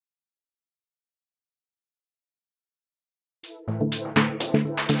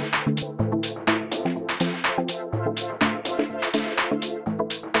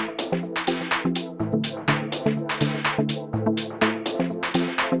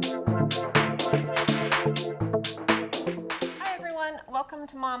Welcome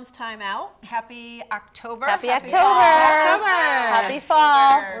to Mom's Time Out. Happy October. Happy October. Happy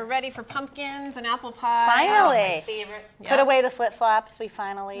fall. We're ready for pumpkins and apple pie. Finally. My favorite. Put away the flip-flops. We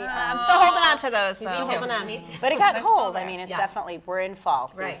finally... I'm still holding on to those, though. Me too. Me too. But it got They're still cold. I there. mean, it's Yeah. definitely, we're in fall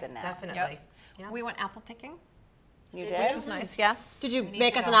season Right, now. definitely. Yep. We went apple picking, You Did did? which was nice. Yes. Did you need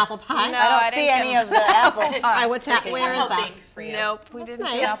make to us go. an apple pie? No, I I don't see didn't any get of the apple pie. What's that? Where is I'll that? bake for you. Nope, we didn't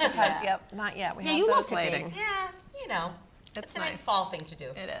nice. do apple pies. Yep, not yet. We Yeah, have you those love to bake. waiting. Yeah, you know, it's a nice fall thing to do.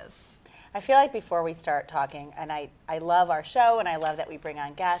 It is. I feel like before we start talking, and I love our show, and I love that we bring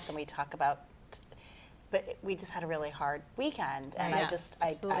on guests and we talk about, but we just had a really hard weekend, and Yes,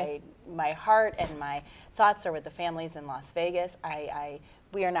 absolutely. my heart and my thoughts are with the families in Las Vegas.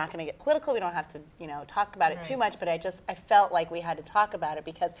 We are not going to get political. We don't have to, talk about it too much, but I felt like we had to talk about it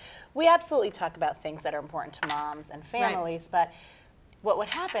because we absolutely talk about things that are important to moms and families, but what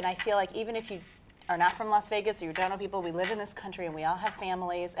would happen, I feel like even if you are not from Las Vegas or you don't know people, we live in this country and we all have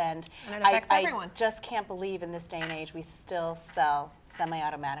families, and it affects everyone. I just can't believe in this day and age we still sell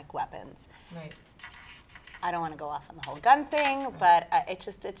semi-automatic weapons. Right. I don't want to go off on the whole gun thing, but it's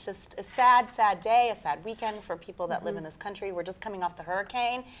just a sad day, a sad weekend for people that live in this country. We're just coming off the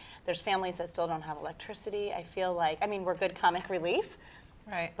hurricane. There's families that still don't have electricity. I feel like, we're good comic relief,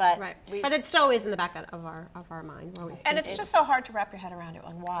 Right. but Right. we, But it's still always in the back of our mind. We're always And it's just so hard to wrap your head around it.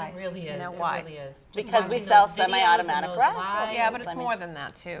 Like, why? It really is. You know, It why? really is. Just Because we watching sell those videos and semi-automatic those rifles. lives, Yeah, but it's I mean, more than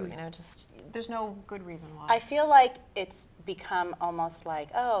that, too. Just there's no good reason why. I feel like it's become almost like,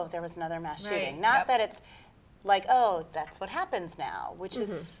 oh, there was another mass Right. shooting. Not Yep. that it's like, oh, that's what happens now, which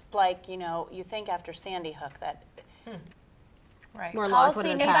is like, you think after Sandy Hook that right. more laws would policy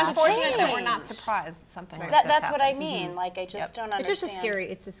have needs passed. It's unfortunate that we're not change. surprised that something like That, this that's what I happened. mean. Like, I just don't It's understand. just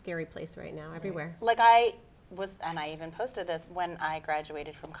it's a scary place right now, everywhere. Like, I was, and I even posted this, when I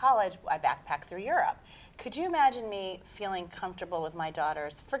graduated from college, I backpacked through Europe. Could you imagine me feeling comfortable with my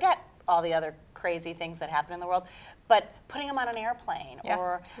daughters, forget all the other crazy things that happen in the world, but putting them on an airplane Yeah.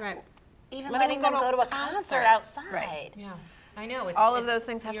 or Right. even Letting letting them them go to a concert outside? Right. Yeah, I know. All of those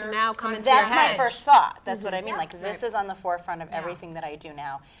things have to you're now come into your That's my head. first thought. That's what I mean. Yeah. Like, this is on the forefront of everything that I do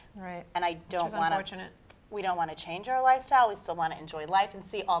now. Right. And I Which don't is want to. unfortunate. We don't want to change our lifestyle. We still want to enjoy life and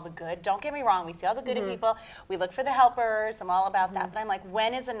see all the good. Don't get me wrong. We see all the good in people. We look for the helpers. I'm all about that. But I'm like,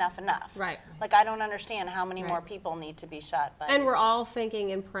 when is enough enough? Right. Like, I don't understand how many more people need to be shot by. And we're all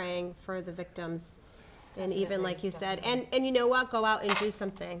thinking and praying for the victims. And even like you said, and you know what? Go out and do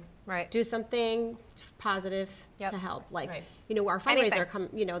something. Right. Do something positive Yep. to help. Like, Right. our Anything.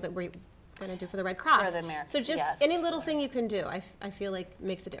 fundraiser that we're going to do for the Red Cross. For the American- So just yes. any little thing you can do, I feel like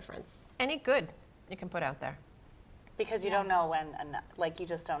makes a difference. Any good you can put out there. because you don't know when, like, you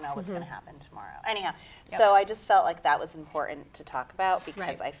just don't know what's going to happen tomorrow. Anyhow, Yep. so I just felt like that was important to talk about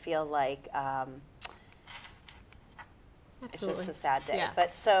because Right. I feel like it's Absolutely. just a sad day. Yeah.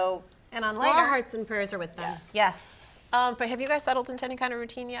 But so, And on Our later. hearts and prayers are with them. Yes. But have you guys settled into any kind of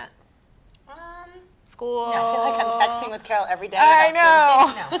routine yet? School. I feel like I'm texting with Carol every day. I about swim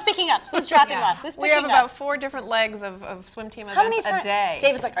team. know. Who's picking up? Who's dropping off? Who's picking We have up? about 4 different legs of swim team How many events a times? day.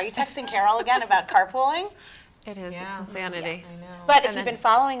 David's like, are you texting Carol again about carpooling? It is. Yeah. It's insanity. I know. But if And you've then- been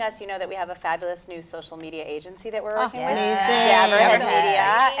following us, you know that we have a fabulous new social media agency that we're working with. amazing. Jabberhead So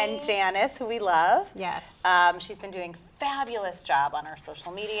Media exciting. and Janice, who we love. Yes. She's been doing a fabulous job on our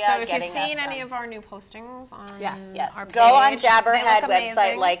social media. So if you've getting seen us, any of our new postings on Yes, our page, go on they Jabberhead look website,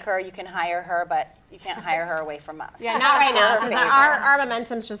 amazing. like her. You can hire her, but you can't hire her away from us. Yeah, not right now, because Her our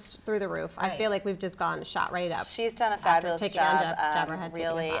momentum's just through the roof. I Right. feel like we've just gone shot right up. She's done a fabulous taking on job, Jabberhead, taking us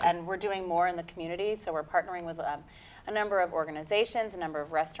really, on. and we're doing more in the community. So we're partnering with a number of organizations, a number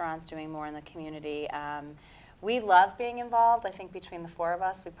of restaurants doing more in the community. We love being involved. I think between the 4 of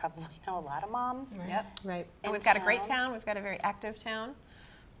us, we probably know a lot of moms. Yep. Right. And in we've got a great town. town. We've got a very active town.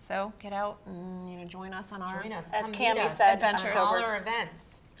 So get out and join us on our Join us. As Come Cammie meet us. said, Adventures. All October- our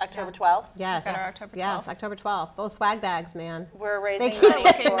events. October 12th. Yes. Got our October Yes, 12th. October 12th. Those swag bags, man. We're raising keep money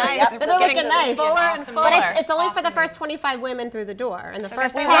looking for- nice. Yep. They're They're getting looking nice. fuller and Awesome. fuller. But it's only for the Awesome. first 25 women through the door. And the So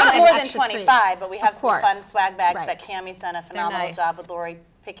first guess We 10 want is more than extra treat. 25, but we have Of some fun course. swag bags Right. that Cammie's done a phenomenal nice. job with Lori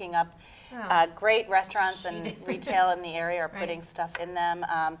picking up. Great restaurants and retail in the area are putting stuff in them.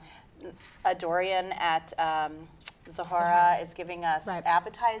 Dorian at Zahara is giving us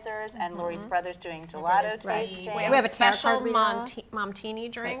appetizers, and Lori's brother's doing gelato tasting. We have a special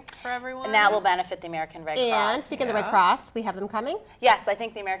Momtini drink for everyone. And that will benefit the American Red Cross. And speaking of the Red Cross, we have them coming? Yes, I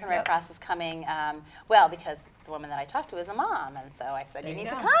think the American Red Cross is coming, well, because the woman that I talked to is a mom, and so I said, you need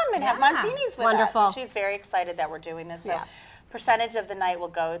to come and have Momtinis with us. And she's very excited that we're doing this. So percentage of the night will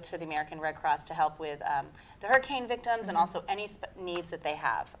go to the American Red Cross to help with the hurricane victims and also any needs that they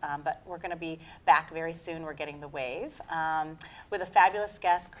have. But we're going to be back very soon. We're getting the wave with a fabulous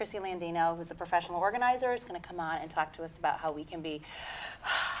guest, Chrissy Landino, who's a professional organizer, is going to come on and talk to us about how we can be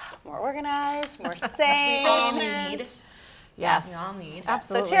more organized, more sane. We all need. Yes. We all need.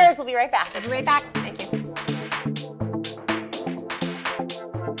 Absolutely. So cheers. We'll be right back. We'll be right back. Thank you.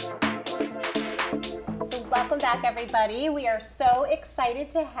 Welcome back, everybody. We are so excited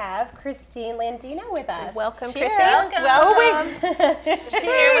to have Christine Landino with us. Welcome, Cheers. Chrissy. Welcome.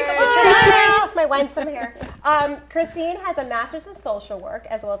 Cheers. My wine's some here. Christine has a master's in social work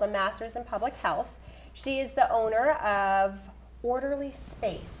as well as a master's in public health. She is the owner of Orderly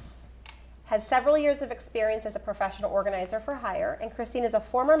Space, has several years of experience as a professional organizer for hire, and Christine is a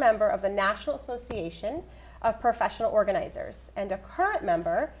former member of the National Association of Professional Organizers and a current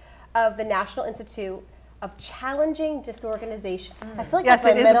member of the National Institute of Challenging Disorganization. I feel like that's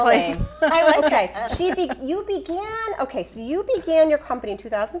my middle name. I like okay. You began your company in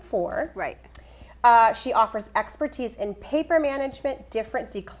 2004. Right. She offers expertise in paper management,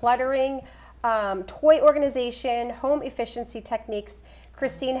 different decluttering, toy organization, home efficiency techniques.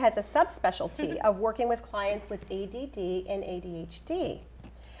 Christine has a subspecialty of working with clients with ADD and ADHD,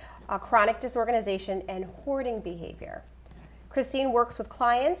 chronic disorganization, and hoarding behavior. Christine works with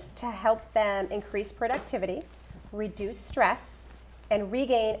clients to help them increase productivity, reduce stress, and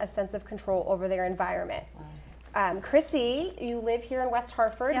regain a sense of control over their environment. Chrissy, you live here in West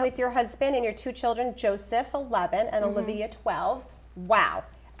Hartford with your husband and your two children, Joseph, 11, and Olivia, 12. Wow.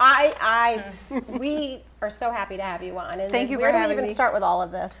 We are so happy to have you on. And Thank you for having me. Where do we even start with all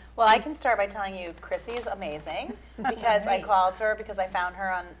of this? Well, I can start by telling you Chrissy is amazing because I called her because I found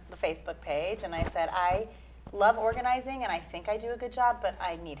her on the Facebook page, and I said, I love organizing and I think I do a good job, but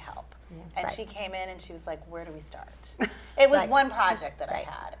I need help. And she came in and she was like, where do we start? It was one project that I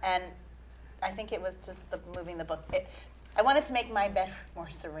had, and I think it was just moving the book. I wanted to make my bedroom more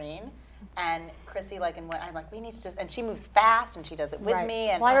serene. And Chrissy, I'm like, we need to just, and she moves fast, and she does it with me.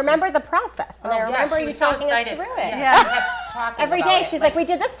 And well, I remember the process, and I remember you talking us through it. Yeah. Every day, she's like, we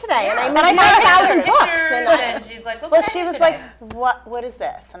did this today, and I made 9,000 books. And she's like, well, she was like, what is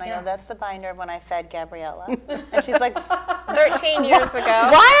this? And I go, that's the binder of when I fed Gabriella. And she's like, 13 years ago.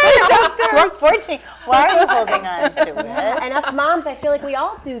 Why are you 14? Why are you holding on to it? And us moms, I feel like we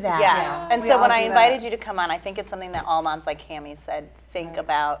all do that. Yes. And so when I invited you to come on, I think it's something that all moms, like Cammie said, think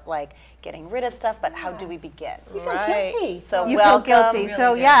about, like getting rid of stuff, but how do we begin? You feel guilty. So you welcome. feel guilty. Really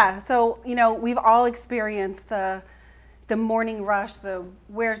So do. yeah. So we've all experienced the morning rush. The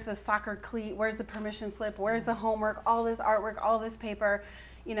where's the soccer cleat? Where's the permission slip? Where's the homework? All this artwork, all this paper.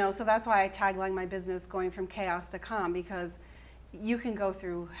 So that's why I tagline my business "Going from Chaos to Calm," because you can go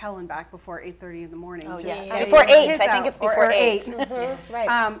through hell and back before 8:30 in the morning. Oh, just yes. getting Before your 8. kids I think out. it's before Or 8.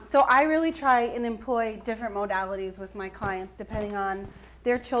 Right. So I really try and employ different modalities with my clients depending on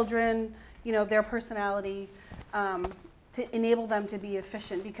their children, their personality, to enable them to be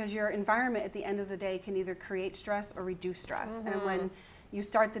efficient, because your environment at the end of the day can either create stress or reduce stress. And when you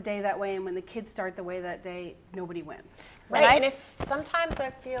start the day that way and when the kids start the way that day, nobody wins. Right, and if sometimes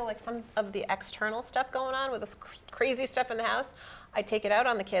I feel like some of the external stuff going on with this crazy stuff in the house, I take it out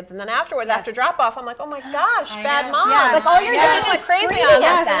on the kids, and then afterwards, after drop off, I'm like, oh my gosh, bad mom. Yeah. Like all you're doing just is went crazy screaming on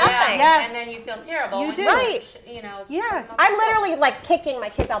at that. them. Nothing. Yeah. And then you feel terrible. You when do. Right. Yeah. I'm literally like kicking my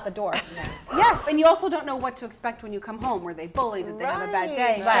kids out the door. Yeah, and you also don't know what to expect when you come home. Were they bullied? Did they have a bad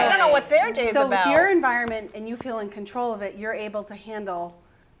day? Right. I don't know what their day's So about. if your environment and you feel in control of it, you're able to handle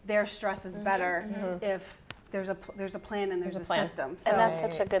their stresses better if there's a plan and there's a system. And that's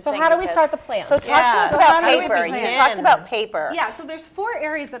such a good So thing. how do we because- start the plan? So talk to Yeah. us So about how do we paper. begin? You talked about paper. Yeah, so there's 4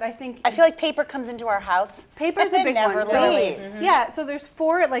 areas that I think I feel like paper comes into our house. paper's and a big never one. So, leaves. yeah, so there's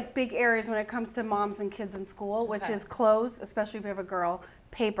 4 big areas when it comes to moms and kids in school, which is clothes, especially if you have a girl,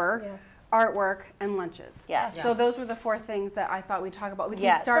 paper, artwork, and lunches. Yes. So those were the 4 things that I thought we'd talk about. We can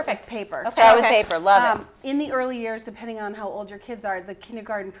Yes. start with paper. Start with paper. Love it. In the early years, depending on how old your kids are, the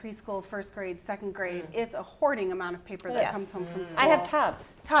kindergarten, preschool, 1st grade, 2nd grade, it's a hoarding amount of paper that comes home from school. I have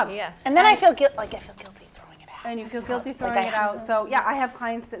tubs. tubs. Yes. And then I feel guilty throwing it out. And you feel guilty throwing it out. So yeah, I have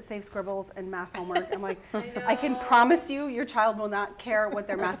clients that save scribbles and math homework. I'm like, I can promise you your child will not care what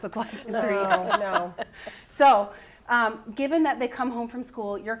their math look like in 3 years. No. So Given that they come home from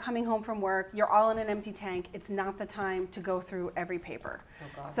school, you're coming home from work, you're all in an empty tank, it's not the time to go through every paper.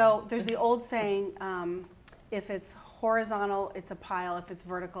 So there's the old saying, if it's horizontal, it's a pile. If it's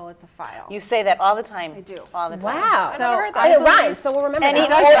vertical, it's a file. You say that all the time. I do. All the time. Wow. So heard that. And it believe- rhymes, so we'll remember Any,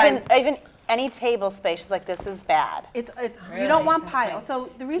 that. or even any table space, she's like, this is bad. It's you don't want Okay. piles. So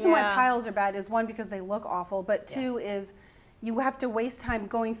the reason why Yeah. piles are bad is one, because they look awful, but two is you have to waste time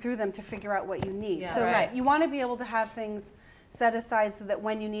going through them to figure out what you need. Yeah. So Right. you want to be able to have things set aside so that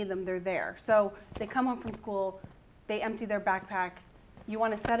when you need them, they're there. So they come home from school, they empty their backpack. You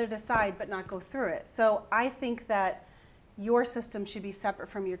want to set it aside but not go through it. So I think that your system should be separate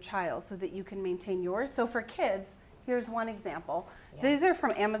from your child so that you can maintain yours. So for kids, here's one example. These are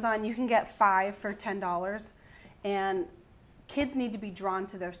from Amazon. You can get 5 for $10. And kids need to be drawn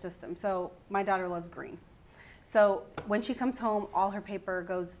to their system. So my daughter loves green. So when she comes home, all her paper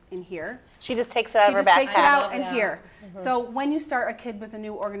goes in here. She just takes it out She of her just backpack. takes it out and Yeah. here. So when you start a kid with a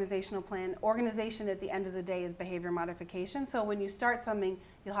new organizational plan, organization at the end of the day is behavior modification. So when you start something,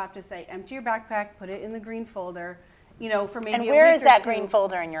 you'll have to say, empty your backpack, put it in the green folder, you know, for maybe And a where week is or that two. green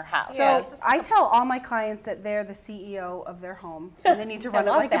folder in your house? So Yes. I tell all my clients that they're the CEO of their home and they need to run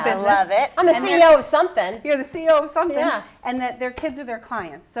it love like a that. I business. love it. I'm the And CEO of something. You're the CEO of something, Yeah. and that their kids are their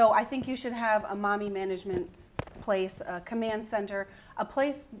clients. So I think you should have a mommy management place, a command center, a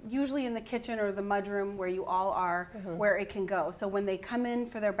place usually in the kitchen or the mudroom where you all are, where it can go. So when they come in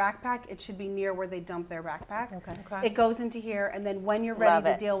for their backpack, it should be near where they dump their backpack. Okay. It goes into here, and then when you're ready Love to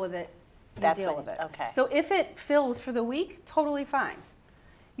it. deal with it, you That's deal when- with it. okay. So if it fills for the week, totally fine.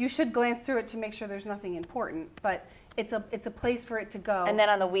 You should glance through it to make sure there's nothing important, but it's a place for it to go. And then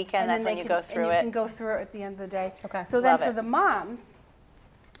on the weekend, that's when they you can- go through and it. you can go through it at the end of the day. Okay. So then Love for it. the moms,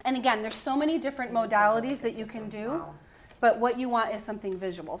 and again, there's so many different modalities that you can do, but what you want is something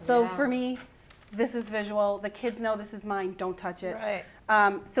visual. So for me, this is visual. The kids know this is mine. Don't touch it.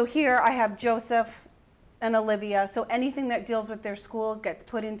 Right. So here I have Joseph and Olivia. So anything that deals with their school gets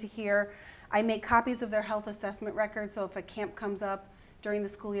put into here. I make copies of their health assessment records. So if a camp comes up during the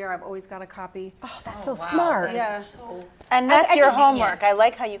school year, I've always got a copy. Oh, that's so smart. Yeah. And that's I your just- homework. I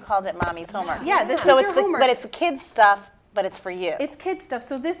like how you called it Mommy's homework. Yeah, this So is it's your the, homework. but it's the kids' stuff, but it's for you. It's kid stuff.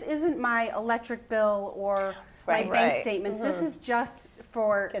 So this isn't my electric bill or Right. my bank Right. statements. This is just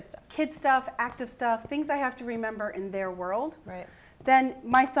for Kid stuff. kid stuff, active stuff, things I have to remember in their world. Right. Then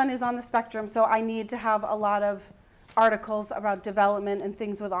my son is on the spectrum, so I need to have a lot of articles about development and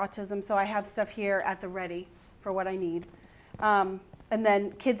things with autism. So I have stuff here at the ready for what I need. And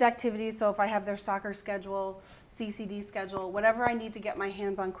then kids' activities, so if I have their soccer schedule, CCD schedule, whatever I need to get my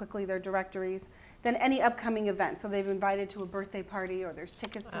hands on quickly, their directories. Then any upcoming events. So they've invited to a birthday party or there's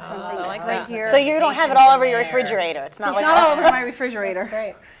tickets to something I that's like right that. here. So you don't have it all over your refrigerator. It's not It's like not all over my refrigerator.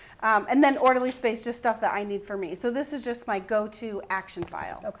 Great. And then orderly space, just stuff that I need for me. So this is just my go-to action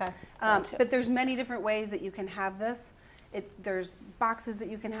file. Okay. But there's many different ways that you can have this. There's boxes that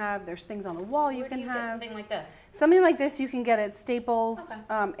you can have. There's things on the wall you Where do can you get have. something like this? Something like this you can get at Staples,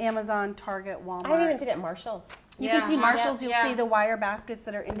 Okay. Amazon, Target, Walmart. I haven't even seen it at Marshall's. You Yeah. can see Marshalls. You'll Yeah. see the wire baskets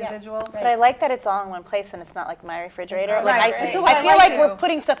that are individual. But I like that it's all in one place and it's not like my refrigerator. Right. Like And I, so what I I feel like like we're is-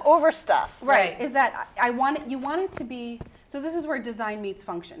 putting stuff over stuff. Right. Right. Is that I want it, you want it to be, so this is where design meets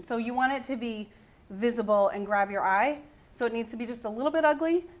function. So you want it to be visible and grab your eye. So it needs to be just a little bit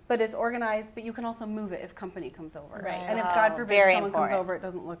ugly, but it's organized, but you can also move it if company comes over. Right. And if God Oh, forbid very someone important. comes over, it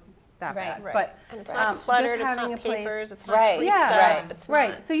doesn't look that Right. bad. Right. But And it's not just cluttered, it's having not a place- papers, it's not Right. police Yeah. stuff. Right. It's Right.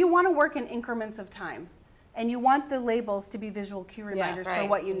 not. So you want to work in increments of time. And you want the labels to be visual cue reminders for right.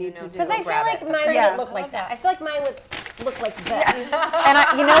 what So you you need know to to do. Oh, Because I feel grab like it. mine Yeah. wouldn't look like that. I feel like mine would look like this.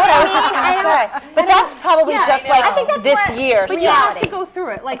 And you know what I was just going to say? But that's probably Yeah, just I know. like I think that's this what- year. But you have to starting. go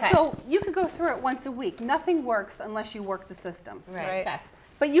through it. Like, Okay. so you could go through it once a week. Nothing works unless you work the system. Right. Okay.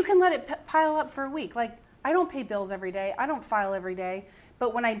 But you can let it pile up for a week. Like, I don't pay bills every day. I don't file every day.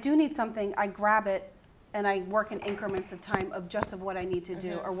 But when I do need something, I grab it and I work in increments of time of just of what I need to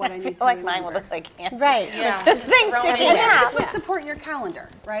do or what I I need feel to like remember. mine would look like Andy. Right. Yeah. This thing's Throw it sticking in And then there. this would support your calendar,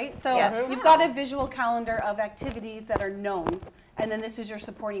 right? So Yes. you've got a visual calendar of activities that are knowns, and then this is your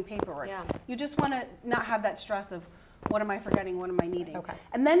supporting paperwork. Yeah. You just want to not have that stress of what am I forgetting, what am I needing? Okay.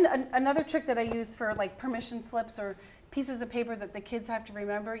 And then another trick that I use for like permission slips or pieces of paper that the kids have to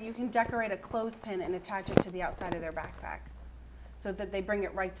remember, you can decorate a clothespin and attach it to the outside of their backpack so that they bring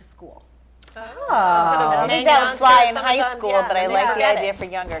it right to school. I think hanging that on would to fly it in high sometimes, school, yeah, but I and they like the forget idea it. for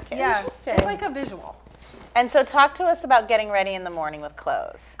younger kids. Yeah, Interesting. it's like a visual. And so talk to us about getting ready in the morning with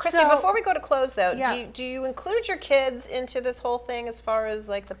clothes. Christy, So- before we go to close though, Yeah. do you include your kids into this whole thing as far as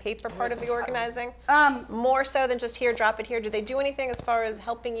like the paper part of the organizing? More so than just here, drop it here. Do they do anything as far as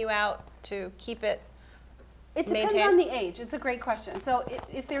helping you out to keep it It depends maintained? on the age. It's a great question. So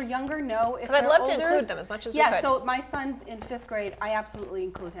if they're younger, no. If Because I'd they're love to older- include them as much as we Yeah, could. so my son's in 5th grade. I absolutely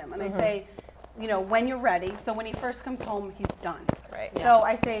include him. And Mm-hmm. I say, you know, when you're ready. So when he first comes home, he's done. Right. So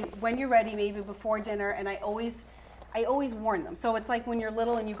I say, when you're ready, maybe before dinner. And I always warn them. So it's like when you're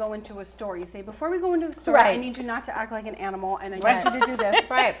little and you go into a store, you say, before we go into the store, I Right. need you not to act like an animal and I Right. need you to do this.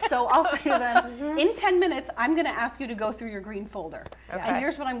 Right. So I'll say to them, in 10 minutes, I'm going to ask you to go through your green folder. Okay. And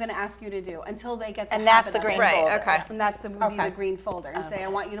here's what I'm going to ask you to do until they get the And that's habit the of green it. Right, folder. okay. And that's would be Okay. the green folder. And say, I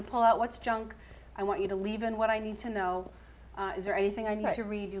want you to pull out what's junk. I want you to leave in what I need to know. Is there anything I need Right. to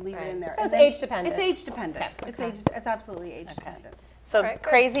read? You leave Right. it in there. So And it's then- age dependent. It's age dependent. Okay. It's absolutely age dependent. So Right, good.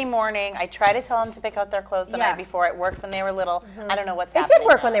 crazy morning. I try to tell them to pick out their clothes the Yeah. night before. It worked when they were little. I don't know what's It happening did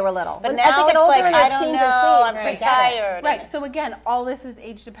work now. when they were little. But When- now as they get it's older like, and I they're don't teens know, and I'm tweens, too they get it. tired. Right. So again, all this is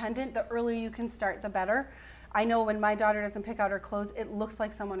age dependent. The earlier you can start, the better. I know when my daughter doesn't pick out her clothes, it looks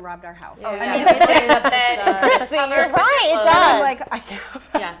like someone robbed our house. I mean, it is. So you're right, it I'm does. like, I can't.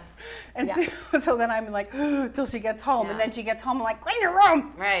 Yeah. And so then I'm like, till she gets home. And Yeah. then she gets home, I'm like, clean your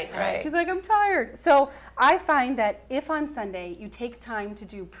room. Right. Right. She's like, I'm tired. So I find that if on Sunday you take time to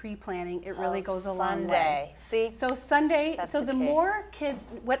do pre-planning, it really goes a long way. Sunday. See? So Sunday, That's so the the key. more kids,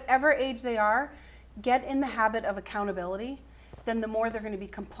 whatever age they are, get in the habit of accountability, then the more they're going to be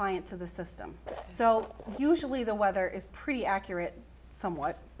compliant to the system. So usually the weather is pretty accurate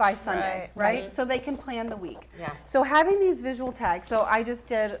somewhat by Sunday, Right, right? So they can plan the week. Yeah. So having these visual tags, so I just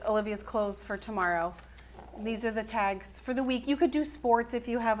did Olivia's clothes for tomorrow. These are the tags for the week. You could do sports if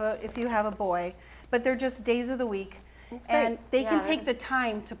you have a boy, but they're just days of the week. And they Yeah, can that take is- the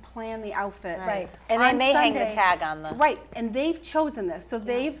time to plan the outfit. Right. And then On they hang the Sunday- tag on the. Right, and they've chosen this, so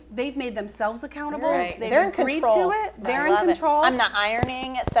they've made themselves accountable. Right. They've They're in agreed control. to it. They're I in love it. control. I'm not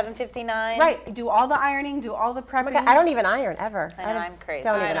ironing at 7:59. Right, do all the ironing, do all the prepping. I don't even iron ever. I know, I'm just crazy.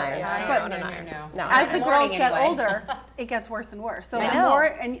 don't I even don't- iron. yeah, But- no. No. As In the the girls morning get anyway. older, it gets worse and worse. So I the know. more,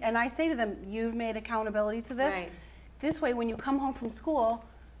 and I say to them, you've made accountability to this. Right. This way, when you come home from school,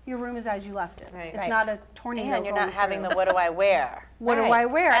 your room is as you left it. Right. It's Right. not a tornado. And you're going not having through. the what do I wear? What do Right. I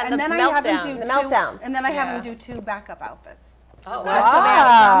wear? And the then I have them meltdown. do The two, meltdowns. and then I have Yeah. them do 2 backup outfits. Oh, So they have some,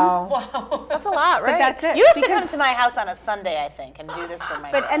 Wow. That's a lot, right? but that's it. You have to because- come to my house on a Sunday, I think, and do this for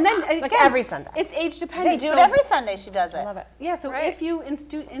my But and then again, every Sunday. it's age They dependent. do so- it every Sunday. She does it. I love it. Yeah, so Right. if you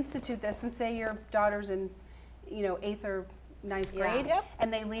institute this and say your daughter's in, 8th or 9th Yeah. grade, Yep.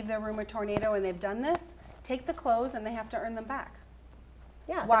 and they leave their room a tornado and they've done this, take the clothes and they have to earn them back.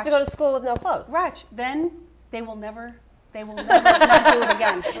 Yeah. Watch. To go to school with no clothes. Watch, then they will never not do it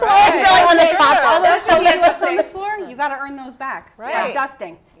again. Right. All those That's clothes really you left on interesting. the floor, you got to earn those back. Right. Like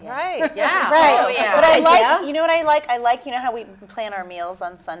dusting. Right. Yeah. Right. Oh, yeah. But I Good like, idea. you know what I like? I like, you know how we plan our meals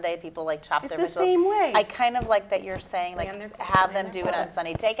on Sunday? People like chop It's their the vegetables. same way. I kind of like that you're saying, like, Plan their- have plan them their do it on clothes.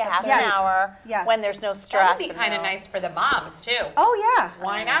 Sunday. Take a half Yes. an hour Yes. when there's no stress. That would be and kind of no- nice for the moms too. Oh yeah.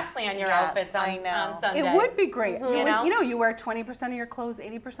 Why not plan your Yes, outfits I on know. Sunday? It would be great. You know? You wear 20% of your clothes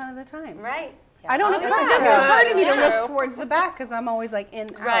 80% of the time. Right. I don't Oh, occur, yeah. it doesn't occur to me to Yeah. look towards the back because I'm always like in,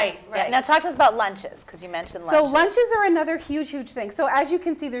 out. Right. Yeah, Right. now talk to us about lunches, because you mentioned So lunches. lunches are another huge thing. So as you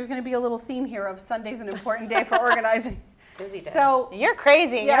can see, there's going to be a little theme here of Sunday's an important day for organizing. Busy day. So You're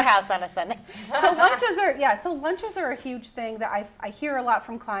crazy in Yeah. your house on a Sunday. lunches are a huge thing that I hear a lot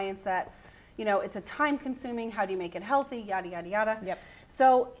from clients that, it's a time consuming, how do you make it healthy, yada, yada, yada. Yep.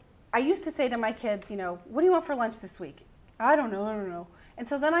 So I used to say to my kids, what do you want for lunch this week? I don't know. And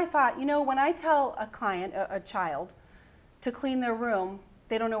so then I thought, when I tell a client, a child, to clean their room,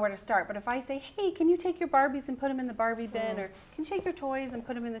 they don't know where to start. But if I say, hey, can you take your Barbies and put them in the Barbie bin? Or can you take your toys and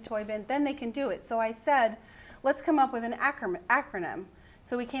put them in the toy bin? Then they can do it. So I said, let's come up with an acronym.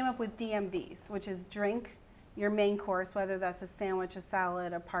 So we came up with DMVs, which is drink, your main course, whether that's a sandwich, a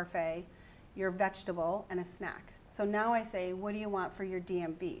salad, a parfait, your vegetable, and a snack. So now I say, what do you want for your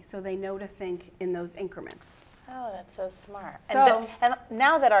DMV? So they know to think in those increments. Oh, that's so smart. So- and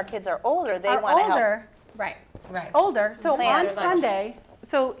now that our kids are older, they Are want to help. older, Right. Right. older. So Plan on their lunch. Sunday,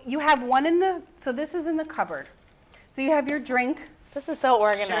 so you have one so this is in the cupboard. So you have your drink. This is so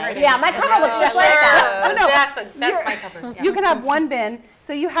organized. Sure it is. Yeah, my cover looks just like that. Oh, no. That's my cupboard. Yeah. You can have one bin.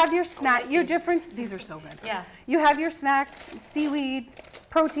 So you have your snack, your different, these are so good. Yeah. You have your snack, seaweed,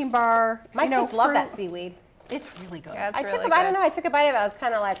 protein bar. My kids love that fruit. seaweed. It's really good. Yeah, it's I really took a good. bite. I don't know. I took a bite of it. I was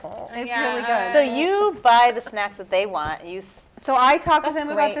kind of like, oh. It's Yeah, really good. So you buy the snacks that they want. So I talk with That's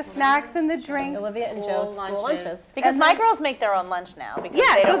them about great. the snacks and the drinks. Olivia and School Joe's school lunches. lunches. Because And my then- girls make their own lunch now. Because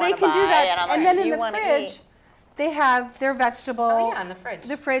Yeah, they so don't they wanna can do buy, that. And, I'm And like, then if in you the wanna fridge, eat- they have their vegetable. Oh, yeah, in the fridge.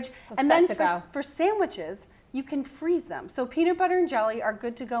 The fridge. And set then to go. for sandwiches, you can freeze them. So peanut butter and jelly are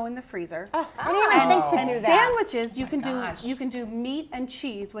good to go in the freezer. Oh, I didn't even think to And do that. sandwiches, you can gosh. do meat and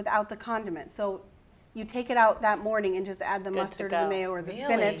cheese without the condiment. So You take it out that morning and just add the Good to mustard or go. the mayo or the Really?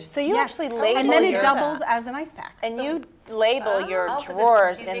 spinach. So you actually label And then it your- doubles as an ice pack. And you label your Oh, 'cause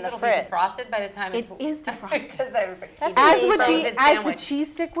drawers do you in think the it'll fridge. be defrosted by the time It it's is defrosted. Because I As would be, frozen as the sandwich.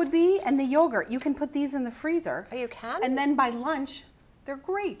 cheese stick would be, and the yogurt. You can put these in the freezer. Oh, you can? And then by lunch, they're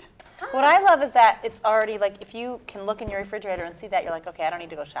great. What I love is that it's already like, if you can look in your refrigerator and see that, you're like, okay, I don't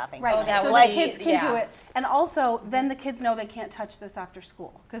need to go shopping. Right. Oh, that so would the be- kids can do yeah. it. And also, then the kids know they can't touch this after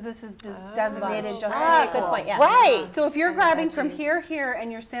school because this is just designated just Ah, for good school. point, yeah. Right. So if you're And grabbing from veggies. here,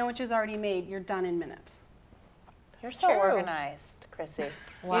 and your sandwich is already made, you're done in minutes. You're so true. organized, Chrissy.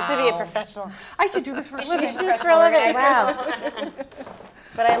 You should be a Wow. professional. I should do this for a should be living. a Just for a living. Wow.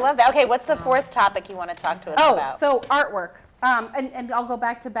 But I love that. Okay, what's the fourth topic you want to talk to us Oh, about? so artwork. And I'll go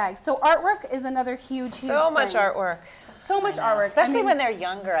back to bags. So artwork is another huge So much thing. artwork. So much artwork. Especially I mean, when they're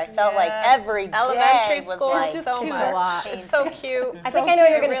younger. I felt like Yes. every day Elementary was school like is so cute. much. A lot. It's so cute. I think I know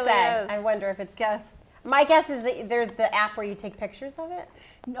what you're It going to really say. is. I wonder if it's guess. My guess is that there's the app where you take pictures of it.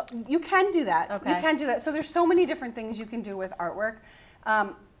 No, you can do that. Okay. You can do that. So there's so many different things you can do with artwork.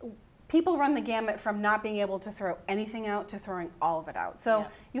 People run the gamut from not being able to throw anything out to throwing all of it out. So Yeah.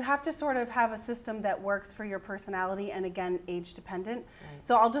 you have to sort of have a system that works for your personality and again, age dependent.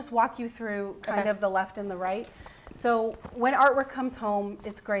 So I'll just walk you through kind of the left and the right. So when artwork comes home,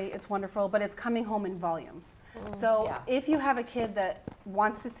 it's great, it's wonderful, but it's coming home in volumes. So Yeah. if you have a kid that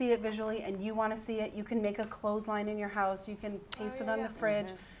wants to see it visually and you want to see it, you can make a clothesline in your house, you can paste it on the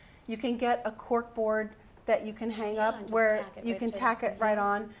fridge. You can get a cork board that you can hang up and just where tack it you right can to- tack it right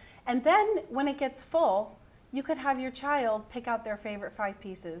on. And then when it gets full, you could have your child pick out their favorite 5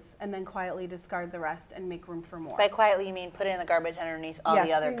 pieces and then quietly discard the rest and make room for more. By quietly, you mean put it in the garbage underneath all Yes.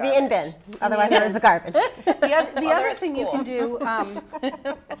 the other garbage. The in bin, otherwise known as the garbage. The other at thing you school. can do,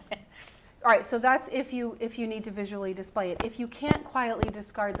 all right, so that's if you need to visually display it. If you can't quietly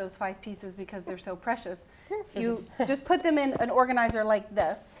discard those 5 pieces because they're so precious, you just put them in an organizer like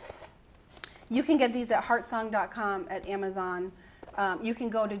this. You can get these at heartsong.com, at Amazon. You can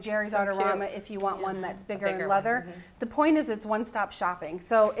go to Jerry's So Autorama cute. if you want one that's bigger bigger and one, leather. The point is it's one-stop shopping.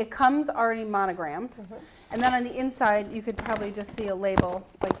 So it comes already monogrammed. And then on the inside, you could probably just see a label,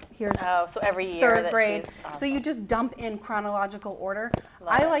 like here's Oh, so every year third that grade. she's So you just dump in chronological order. Love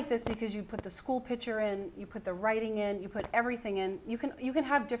I it. like this because you put the school picture in, you put the writing in, you put everything in. You can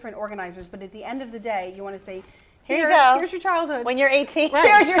have different organizers, but at the end of the day, you want to say, Here you go. Here's your childhood. When you're 18, Right.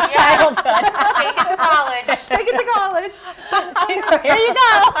 here's your childhood. Take it to college. Take it to college. Here you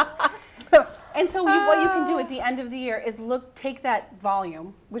go. And so what you can do at the end of the year is take that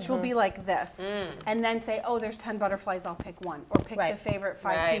volume, which will be like this, and then say, oh, there's 10 butterflies, I'll pick one, or pick Right. the favorite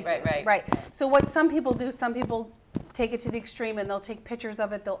 5 Right, pieces. right. So what some people do, some people take it to the extreme and they'll take pictures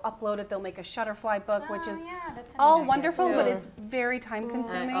of it, they'll upload it, they'll make a Shutterfly book, which is that's all wonderful, but it's very time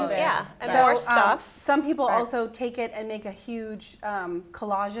consuming. Oh, Yeah, and So, more stuff. Some people also take it and make a huge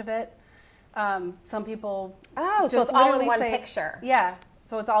collage of it. Some people Oh, so just it's all in literally one say- picture. Yeah,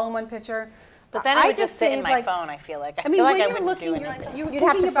 so it's all in one picture. But then it I would just sit in save, my like- phone, I feel like. I I mean, feel like when I you're wouldn't do looking, anything. you're You'd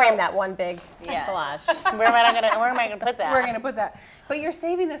have thinking to frame about that one big Yeah. collage. Where am I going to put that? We're going to put that. But you're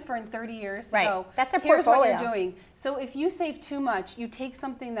saving this for in 30 years to Right. go. That's a Here's what you're portfolio. doing. So if you save too much, you take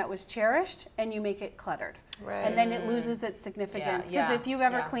something that was cherished and you make it cluttered. Right. And then it loses its significance. Because Yeah, if you've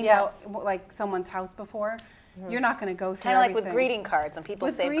ever yeah. cleaned Yes. out like someone's house before, you're not going to go through Kind of like everything. with greeting cards, when people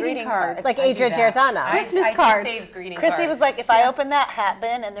With save greeting greeting cards. cards. Like I do Adria that. Giordana. Christmas I cards. do save greeting Chrissy cards. was like, if I open that hat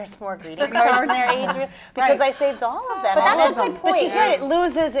bin and there's more greeting cards in there, Adria, because Right. I saved all of them. But that's And a then- good But she's point. right, it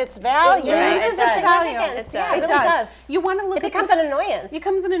loses its value. It Yeah, loses it its does. value. Significance, yeah, It it really does. does. You want to look It at becomes the an annoyance. It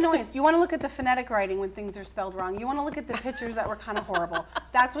becomes an annoyance. You want to look at the phonetic writing when things are spelled wrong. You want to look at the pictures that were kind of horrible.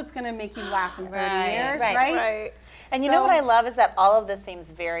 That's what's going to make you laugh in 30 Right. years, Right. right? Right. And you know So- what I love is that all of this seems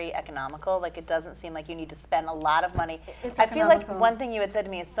very economical. Like it doesn't seem like you need to spend a lot of money. It's I feel like economical. one thing you had said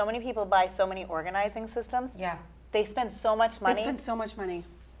to me is so many people buy so many organizing systems. Yeah. They spend so much money They spend so much money.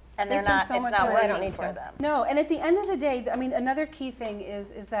 and they they're spend not so it's much not money. They don't working need for to. them. No, and at the end of the day, I mean, another key thing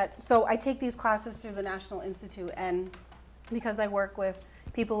is that, so I take these classes through the National Institute, and because I work with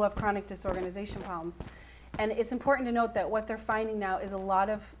people who have chronic disorganization problems. And it's important to note that what they're finding now is a lot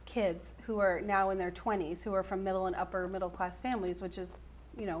of kids who are now in their 20s, who are from middle and upper middle class families, which is,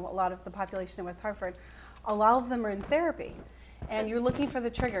 you know, a lot of the population in West Hartford, a lot of them are in therapy. And you're looking for the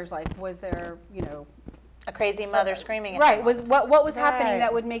triggers, like was there, you know, A crazy mother screaming at right, someone. was what was happening Right.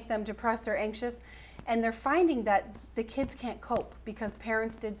 that would make them depressed or anxious. And they're finding that the kids can't cope because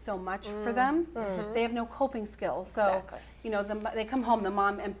parents did so much for them. They have no coping skills. So, Exactly. you know, they come home, the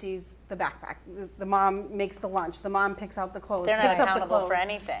mom empties the backpack, the mom makes the lunch, the mom picks out the clothes, They're not picks up the accountable for clothes.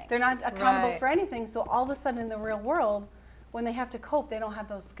 anything. They're not accountable Right. for anything. So all of a sudden in the real world, when they have to cope, they don't have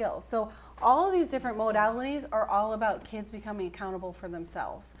those skills. So All of these different modalities are all about kids becoming accountable for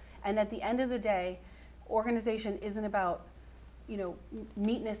themselves. And at the end of the day, organization isn't about, you know,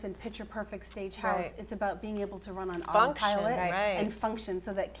 neatness and picture perfect stage house. Right. It's about being able to run on Function, autopilot right. and function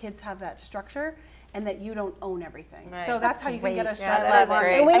so that kids have that structure and that you don't own everything. Right. So that's how you can get us Yeah, started. that is on-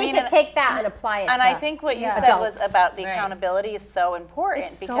 great. And we I need mean, to take that and apply it And to I think what you Yeah. said was adults. about the Right. accountability is so important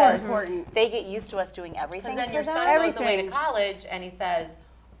It's so because important. they get used to us doing everything Because then for your them. son goes away to Everything. college and he says,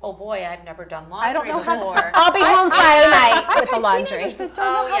 "Oh boy, I've never done I don't laundry know how- before." I'll be home Friday night I've with the had laundry. teenagers that don't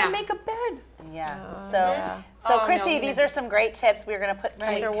Oh, know how yeah. to make a bed. Yeah. yeah. So Oh, no, Chrissy, you these didn't. are some great tips. We're going to put.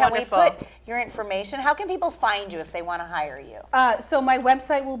 Right. These are Can wonderful. we put your information? How can people find you if they want to hire you? So my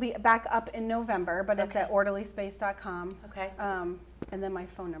website will be back up in November, but it's at orderlyspace.com. Okay. And then my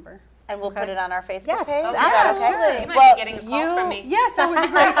phone number. And we'll put it on our Facebook Yes, page. Is absolutely. that okay? Sure. You might Well, be getting a call from me. Yes, that would be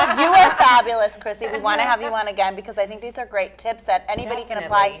great. You are fabulous, Chrissy. We want to have you on again because I think these are great tips that anybody can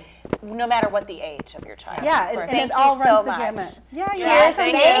apply, no matter what the age of your child. Yeah, So and thank it all you runs so the much. gamut. Yeah, Cheers, Thank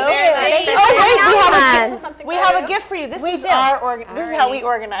thank you. you. Thank you. Oh, wait, Something We for have you. a gift for you. This We is do. this is how we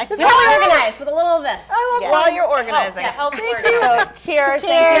organize. This is how we organize with a little of this. Yeah. While you're Helps, organizing. it helps So organize. cheers. Cheers.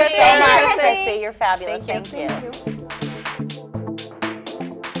 Thank you so Cheers. much, Chrissy. You're fabulous. Thank you. Thank you.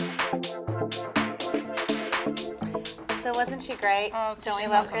 So wasn't she great? Oh, Don't we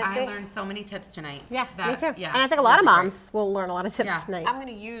she's love awesome. Chrissy? I learned so many tips tonight. Yeah, me That- too. Yeah, And I think a lot of really great. moms will learn a lot of tips Yeah. tonight. I'm going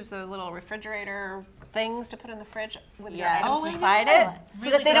to use those little refrigerator things to put in the fridge with your Yes. items Oh, I inside know. it. So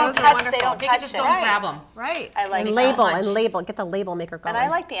that they don't Those are touch. They wonderful. don't They can touch just it. go and grab them. Right. I like And that. label, much. and label. Get the label maker going. And I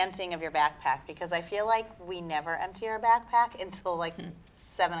like the emptying of your backpack because I feel like we never empty our backpack until like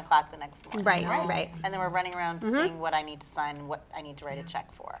 7 o'clock the next morning. Right, right. And then we're running around seeing what I need to sign and what I need to write a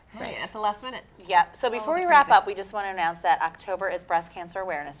check for. Right, at the last minute. Yep. So before we wrap up, we just want to announce that October is Breast Cancer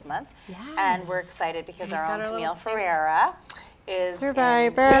Awareness Month. And we're excited because our got own our Camille little Ferreira is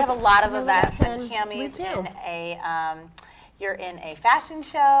Survivor. We have a lot of We're events, and laughing. Cammie's We do. in a you're in a fashion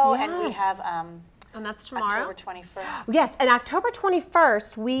show, and we Yes. have And that's tomorrow. October 21st. Yes, and October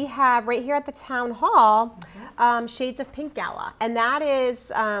 21st, we have right here at the town hall, Shades of Pink Gala. And that is,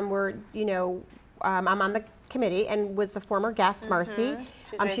 I'm on the committee and was a former guest, Marcy.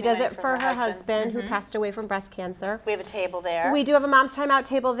 She's She raising does money it for for her her husband. husband who passed away from breast cancer. We have a table there. We do have a Mom's Time Out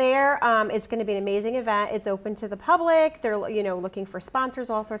table there. It's going to be an amazing event. It's open to the public. They're looking for sponsors,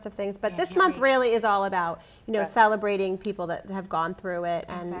 all sorts of things. But this month really is all about celebrating people that have gone through it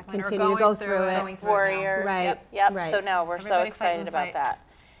and Exactly. Or continue to go going through through it. it. Going through it now. Warriors. Right, Yep. Yep. right. So no, we're so Everybody fighting excited the about fight. that.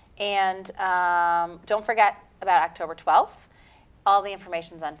 And don't forget about October 12th. All the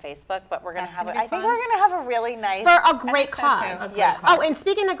information's on Facebook, but we're gonna That's have. gonna I be think fun. we're gonna have a really nice. For a great so, too. cause. A great Yes. Oh, and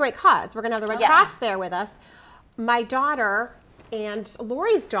speaking of great cause, we're going to have the Red Yes. Cross there with us. My daughter and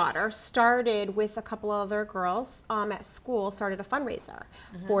Lori's daughter started with a couple of other girls at school, started a fundraiser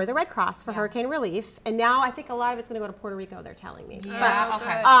for the Red Cross for hurricane relief. And now I think a lot of it's going to go to Puerto Rico, they're telling me. Yeah,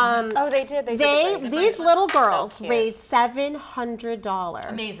 okay. Oh, they did. They They did. these little girls cute. raised $700.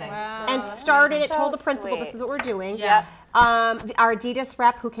 Amazing. And started it, So told the principal this sweet. is what we're doing. Yeah. Our Adidas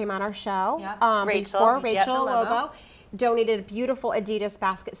rep who came on our show Yep. Rachel. before, Yep. Rachel Lobo. Lobo, donated a beautiful Adidas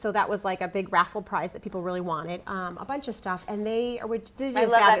basket. So that was like a big raffle prize that people really wanted. A bunch of stuff, and they did I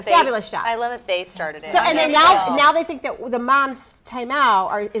love that they, fabulous job. I love that they started it. So and then So- now they think that the Mom's Time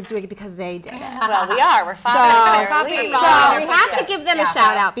Out is doing it because they did it. Well, we are. We're So, following their copying lead. them. so Oh, we they're have to success. give them Yeah. a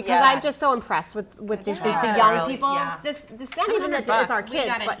shout out because Yes. I'm just so impressed with the Yeah. young Really, people. yeah. This not even that it's our We kids,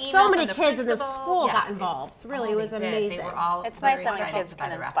 got an but email so from many the kids in the principal. school Yeah, got it's- involved. Really, oh, it was they did. amazing. They were all It's nice very when excited kids by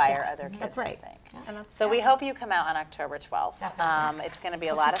can the inspire raffle. other kids. That's right. I think. And that's So we hope you come out on October 12th. Definitely. It's going to be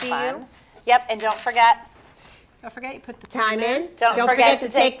a Hope lot to of see fun. you. Yep, and don't forget. Don't forget, you put the Time in. Don't forget to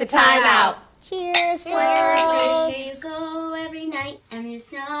take the time out. Cheers. Here you go every night and you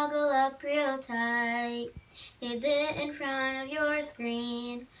snuggle up real tight. Is it in front of your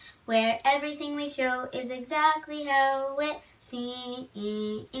screen where everything we show is exactly how it seems?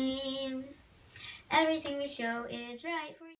 Everything we show is right for you.